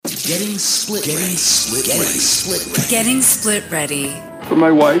Getting split ready. Getting split ready. For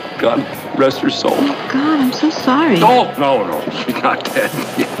my wife, God rest her soul. Oh, God, I'm so sorry. No, she's not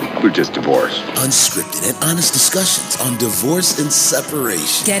dead. We're just divorced. Unscripted and honest discussions on divorce and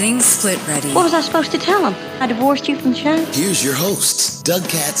separation. Getting split ready. What was I supposed to tell him? I divorced you from the show? Here's your hosts, Doug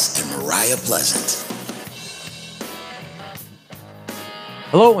Katz and Mariah Pleasant.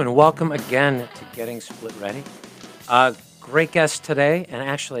 Hello and welcome again to Getting Split Ready. Great guest today, and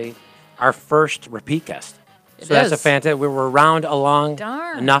actually our first repeat guest. So that's a fantastic. We were around along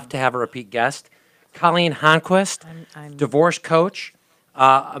enough to have a repeat guest. Colleen Honquist, divorce coach,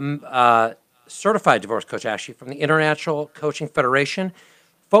 certified divorce coach actually from the International Coaching Federation,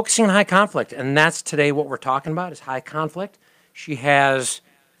 focusing on high conflict, and that's today what we're talking about is high conflict. She has,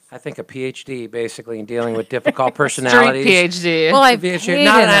 I think, a PhD basically in dealing with difficult personalities. PhD. Well,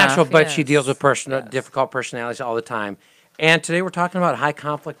 not an actual, but she deals with difficult personalities all the time. And today we're talking about high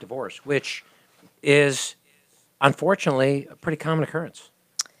conflict divorce, which is unfortunately a pretty common occurrence.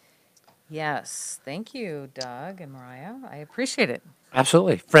 Yes. Thank you, Doug and Mariah. I appreciate it.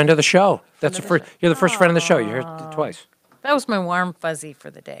 Absolutely. Friend of the show. You're the first friend of the show. You're here twice. That was my warm fuzzy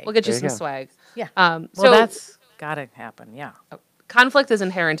for the day. We'll get you There you some go. swag. Yeah. So that's got to happen. Yeah. conflict is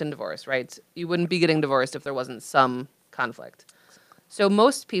inherent in divorce, right? You wouldn't be getting divorced if there wasn't some conflict. So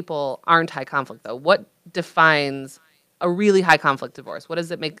most people aren't high conflict, though. What defines a really high conflict divorce? What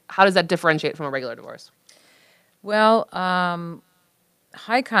does it make? How does that differentiate from a regular divorce? Well,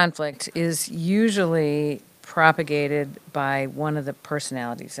 high conflict is usually propagated by one of the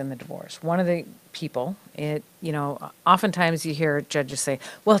personalities in the divorce. One of the people, oftentimes you hear judges say,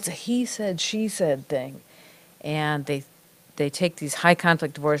 well, it's a he said, she said thing. And they take these high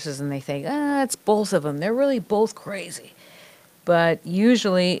conflict divorces and they think, it's both of them. They're really both crazy. But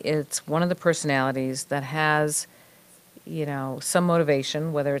usually it's one of the personalities that has, some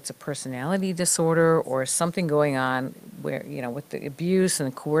motivation, whether it's a personality disorder or something going on where, with the abuse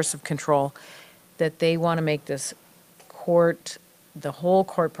and coercive control, that they want to make this the whole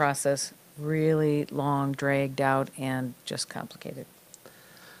court process really long, dragged out, and just complicated.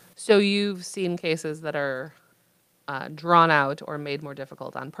 So you've seen cases that are drawn out or made more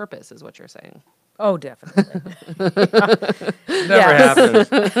difficult on purpose, is what you're saying. Oh, definitely. Never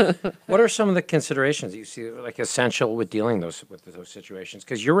happens. What are some of the considerations that you see like essential with dealing with those situations?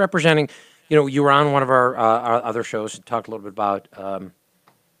 Because you're representing, you were on one of our other shows and talked a little bit about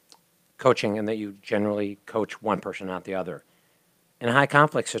coaching and that you generally coach one person, not the other. In a high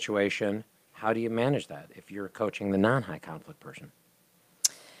conflict situation, how do you manage that if you're coaching the non-high conflict person?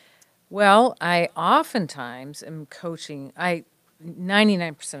 Well, I oftentimes am coaching,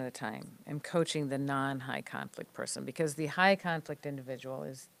 99% of the time, am coaching the non-high conflict person because the high conflict individual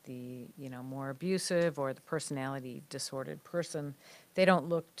is the, more abusive or the personality disordered person. They don't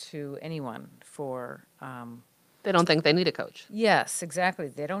look to anyone for... They don't think they need a coach. Yes, exactly.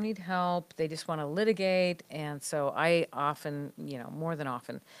 They don't need help. They just want to litigate. And so I often, more than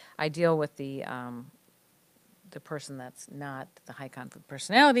often, I deal with the person that's not the high conflict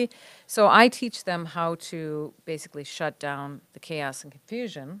personality. So I teach them how to basically shut down the chaos and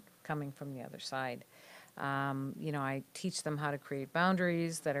confusion coming from the other side. I teach them how to create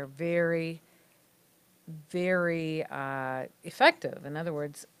boundaries that are very, very effective. In other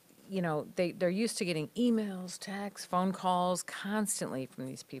words, they're used to getting emails, texts, phone calls constantly from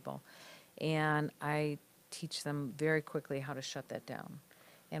these people. And I teach them very quickly how to shut that down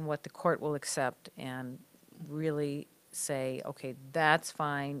and what the court will accept and really say, okay, that's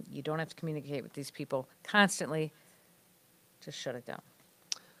fine. You don't have to communicate with these people constantly. Just shut it down.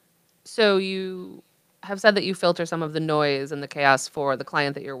 So you have said that you filter some of the noise and the chaos for the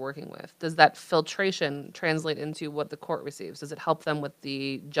client that you're working with. Does that filtration translate into what the court receives? Does it help them with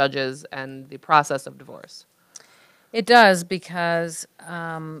the judges and the process of divorce? It does because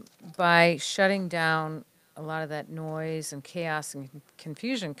by shutting down a lot of that noise and chaos and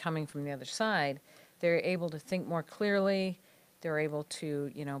confusion coming from the other side, they're able to think more clearly. They're able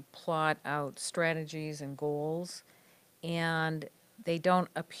to, plot out strategies and goals, and they don't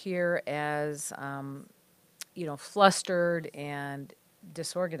appear as, flustered and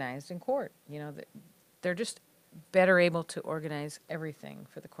disorganized in court. They're just better able to organize everything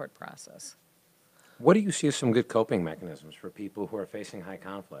for the court process. What do you see as some good coping mechanisms for people who are facing high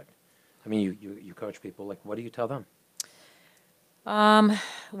conflict? I mean, you coach people. Like, what do you tell them?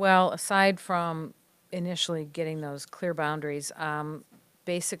 Well, aside from initially getting those clear boundaries,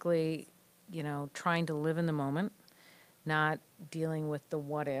 basically, trying to live in the moment, not dealing with the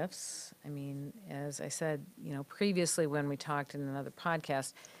what ifs. I mean, as I said, previously when we talked in another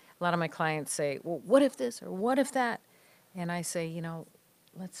podcast, a lot of my clients say, well, what if this or what if that? And I say,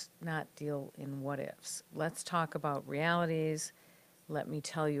 let's not deal in what ifs. Let's talk about realities. Let me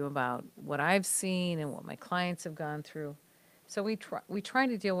tell you about what I've seen and what my clients have gone through. So we try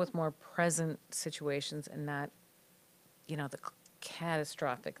to deal with more present situations and not, the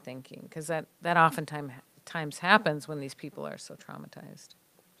catastrophic thinking, because that oftentimes happens when these people are so traumatized.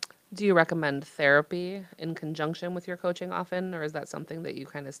 Do you recommend therapy in conjunction with your coaching often, or is that something that you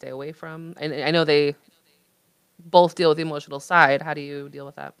kind of stay away from? And I know they both deal with the emotional side. How do you deal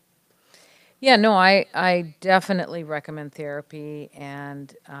with that? Yeah, no, I definitely recommend therapy,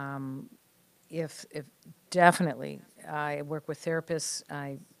 and if definitely, I work with therapists.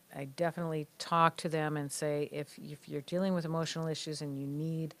 I definitely talk to them and say, if you're dealing with emotional issues and you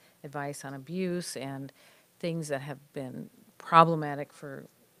need advice on abuse and things that have been problematic for,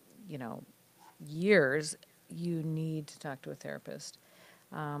 years, you need to talk to a therapist.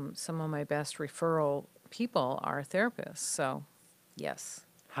 Some of my best referral people are therapists, so yes.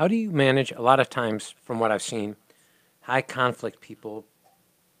 How do you manage, a lot of times, from what I've seen, high conflict people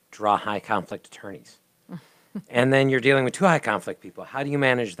draw high conflict attorneys. And then you're dealing with two high conflict people. How do you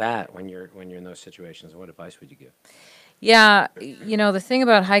manage that when you're in those situations? What advice would you give? Yeah, the thing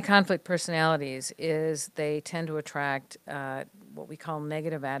about high conflict personalities is they tend to attract what we call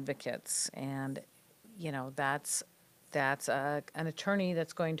negative advocates, and that's an attorney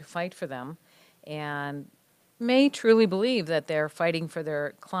that's going to fight for them, and may truly believe that they're fighting for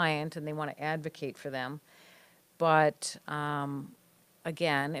their client and they want to advocate for them, but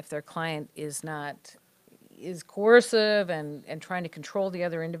again, if their client is coercive and trying to control the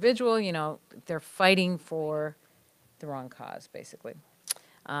other individual, they're fighting for the wrong cause, basically.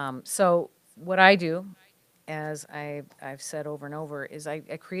 So what I do, as I've said over and over, is I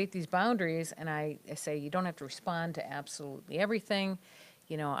create these boundaries, and I say you don't have to respond to absolutely everything.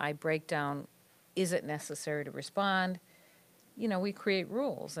 I break down, is it necessary to respond? We create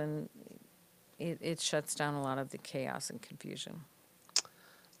rules, and it shuts down a lot of the chaos and confusion.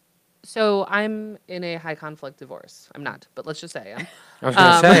 So I'm in a high conflict divorce. I'm not, but let's just say I am. I was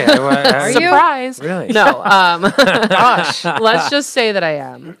going to say, Are you? Surprise! Really? No. Gosh. Let's just say that I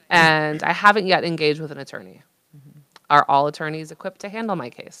am, and I haven't yet engaged with an attorney. Are all attorneys equipped to handle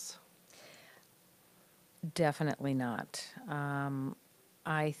my case? Definitely not.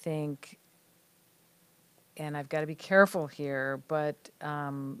 I think, and I've got to be careful here, but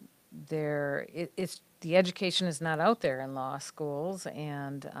it's the education is not out there in law schools,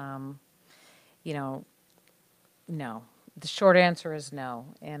 and no. The short answer is no,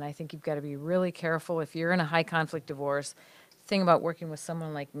 and I think you've got to be really careful if you're in a high conflict divorce. The thing about working with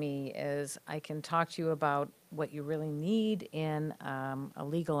someone like me is I can talk to you about what you really need in a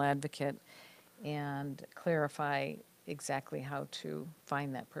legal advocate and clarify exactly how to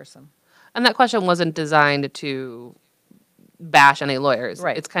find that person. And that question wasn't designed to bash any lawyers.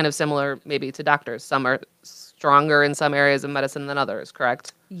 Right. It's kind of similar maybe to doctors. Some are stronger in some areas of medicine than others,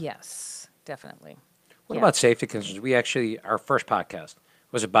 correct? Yes, definitely. What about safety concerns? We actually, our first podcast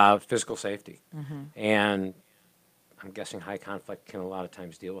was about physical safety. And I'm guessing high conflict can a lot of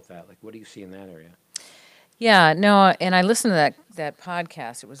times deal with that. Like, what do you see in that area? Yeah, no, and I listened to that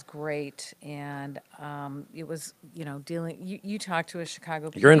podcast. It was great, and it was, dealing. You talked to a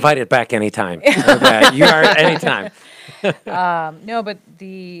Chicago. PD. You're invited back anytime. You are anytime. No, but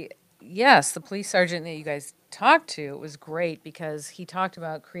the police sergeant that you guys talked to was great because he talked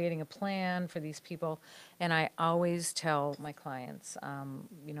about creating a plan for these people, and I always tell my clients,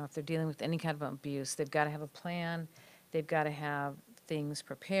 if they're dealing with any kind of abuse, they've got to have a plan. They've got to have things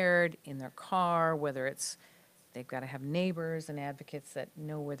prepared in their car, whether it's they've got to have neighbors and advocates that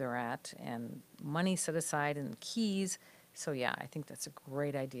know where they're at and money set aside and keys. So, yeah, I think that's a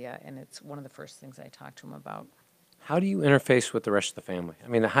great idea, and it's one of the first things I talk to them about. How do you interface with the rest of the family? I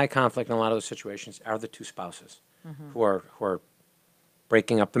mean, the high conflict in a lot of those situations are the two spouses who are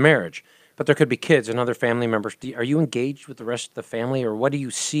breaking up the marriage. But there could be kids and other family members. Are you engaged with the rest of the family, or what do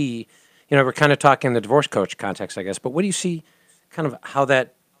you see? We're kind of talking in the divorce coach context, I guess, but what do you see kind of how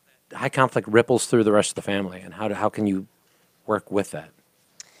that high conflict ripples through the rest of the family, and how can you work with that?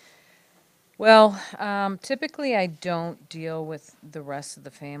 Well, typically I don't deal with the rest of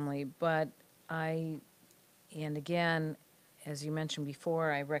the family, but and again, as you mentioned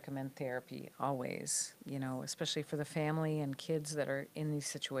before, I recommend therapy always, especially for the family and kids that are in these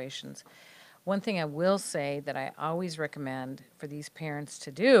situations. One thing I will say that I always recommend for these parents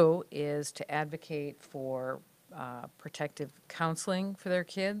to do is to advocate for protective counseling for their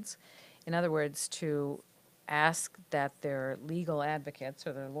kids. In other words, to ask that their legal advocates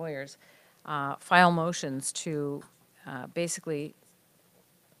or their lawyers file motions to basically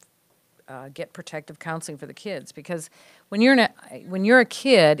get protective counseling for the kids, because when you're a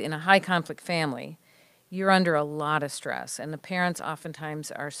kid in a high conflict family, you're under a lot of stress, and the parents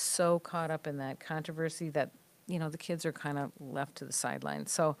oftentimes are so caught up in that controversy that the kids are kind of left to the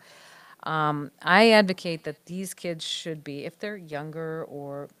sidelines. So I advocate that these kids should be, if they're younger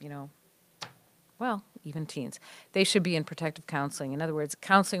or well, even teens, they should be in protective counseling. In other words,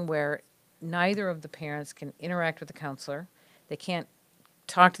 counseling where neither of the parents can interact with the counselor. They can't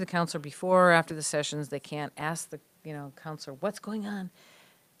talk to the counselor before or after the sessions. They can't ask the counselor what's going on.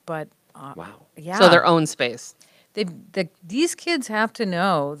 But Wow. yeah, So their own space. These kids have to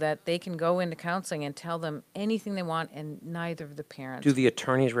know that they can go into counseling and tell them anything they want, and neither of the parents. Do the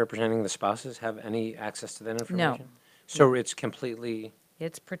attorneys representing the spouses have any access to that information? So it's completely.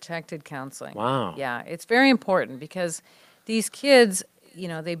 It's protected counseling. Wow. Yeah, it's very important because these kids,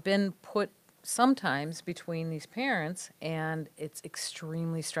 they've been put sometimes between these parents, and it's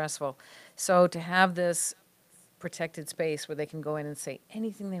extremely stressful. So to have this protected space where they can go in and say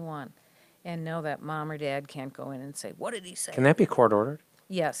anything they want and know that mom or dad can't go in and say, what did he say? Can that be court ordered?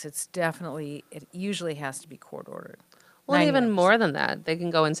 Yes, it usually has to be court ordered. Well, 99%. even more than that, they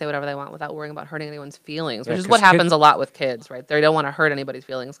can go and say whatever they want without worrying about hurting anyone's feelings, Yeah, which is 'cause what happens kids- a lot with kids, right? They don't want to hurt anybody's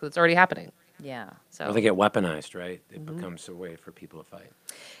feelings because it's already happening. Yeah. So Well, they get weaponized, right? It becomes a way for people to fight.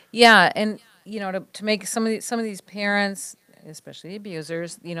 Yeah, and to make some of these parents, especially the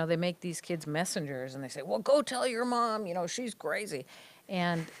abusers, they make these kids messengers, and they say, "Well, go tell your mom, she's crazy,"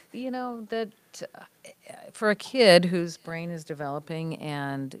 and that for a kid whose brain is developing,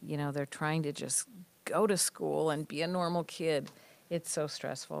 and they're trying to just go to school and be a normal kid, it's so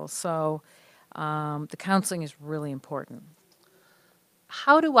stressful. So the counseling is really important.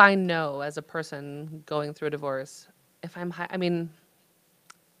 how do I know as a person going through a divorce if I'm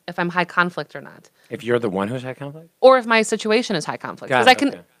if I'm high conflict or not? If you're the one who's had conflict? Or if my situation is high conflict. Got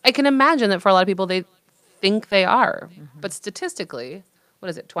Because it, okay. I can imagine that for a lot of people they think they are. But statistically, what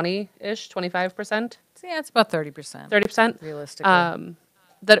is it, 20-ish, 25%? So yeah, it's about 30%. 30%? Realistically.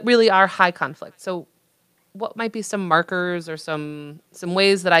 That really are high conflict. So what might be some markers or some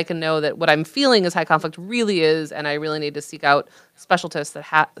ways that I can know that what I'm feeling is high conflict really is, and I really need to seek out specialists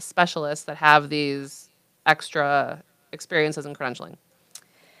that have these extra experiences in credentialing?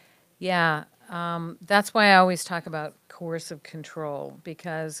 Yeah, that's why I always talk about coercive control,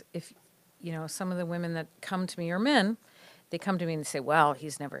 because if, some of the women that come to me are men, they come to me and say, well,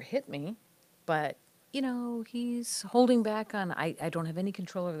 he's never hit me, but, he's holding back on, I don't have any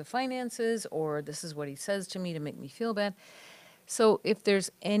control over the finances, or this is what he says to me to make me feel bad. So if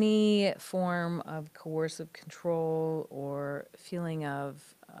there's any form of coercive control or feeling of,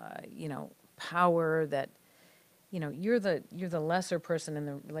 power that, you're the lesser person in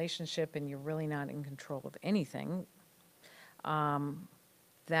the relationship and you're really not in control of anything,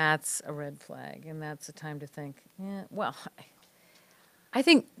 that's a red flag, and that's a time to think, well, I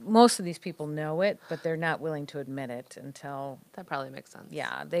think most of these people know it, but they're not willing to admit it until, That probably makes sense.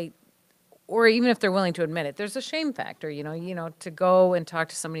 yeah, or even if they're willing to admit it, there's a shame factor, to go and talk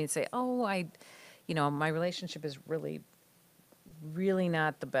to somebody and say, oh, my relationship is really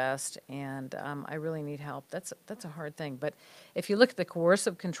not the best, and I really need help. That's a hard thing. But if you look at the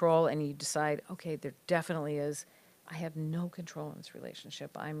coercive control and you decide, okay, there definitely is, I have no control in this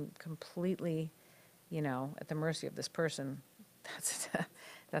relationship. I'm completely, at the mercy of this person.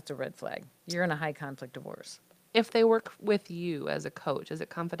 That's a red flag. You're in a high conflict divorce. If they work with you as a coach, is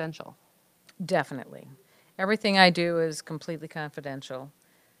it confidential? Definitely. Everything I do is completely confidential.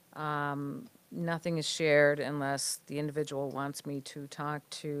 Nothing is shared unless the individual wants me to talk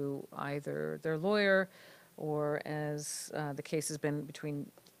to either their lawyer, or as the case has been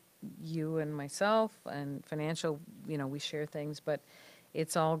between you and myself and financial, we share things, but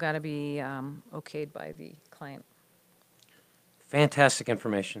it's all got to be okayed by the client. Fantastic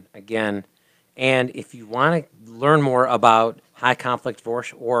information, again. And if you want to learn more about high conflict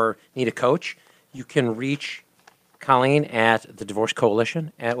divorce or need a coach, you can reach Colleen at the Divorce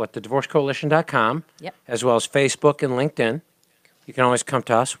Coalition at thedivorcecoalition.com, Yep. as well as Facebook and LinkedIn. You can always come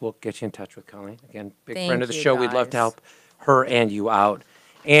to us. We'll get you in touch with Colleen. Again, big Thank friend of the you, show. We'd love to guys. help her and you out.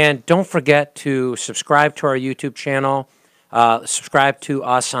 And don't forget to subscribe to our YouTube channel. Subscribe to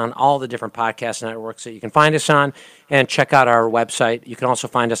us on all the different podcast networks that you can find us on, and check out our website. You can also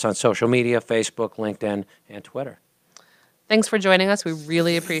find us on social media, Facebook, LinkedIn, and Twitter. Thanks for joining us. We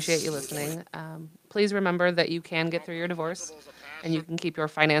really appreciate you listening. Please remember that you can get through your divorce, and you can keep your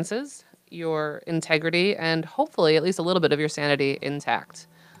finances, your integrity, and hopefully at least a little bit of your sanity intact.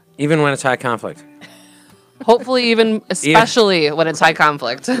 Even when it's high conflict. Hopefully even especially when it's high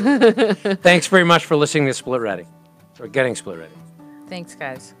conflict. Thanks very much for listening to Split Ready, or getting Split Ready. Thanks,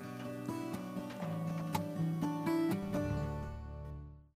 guys.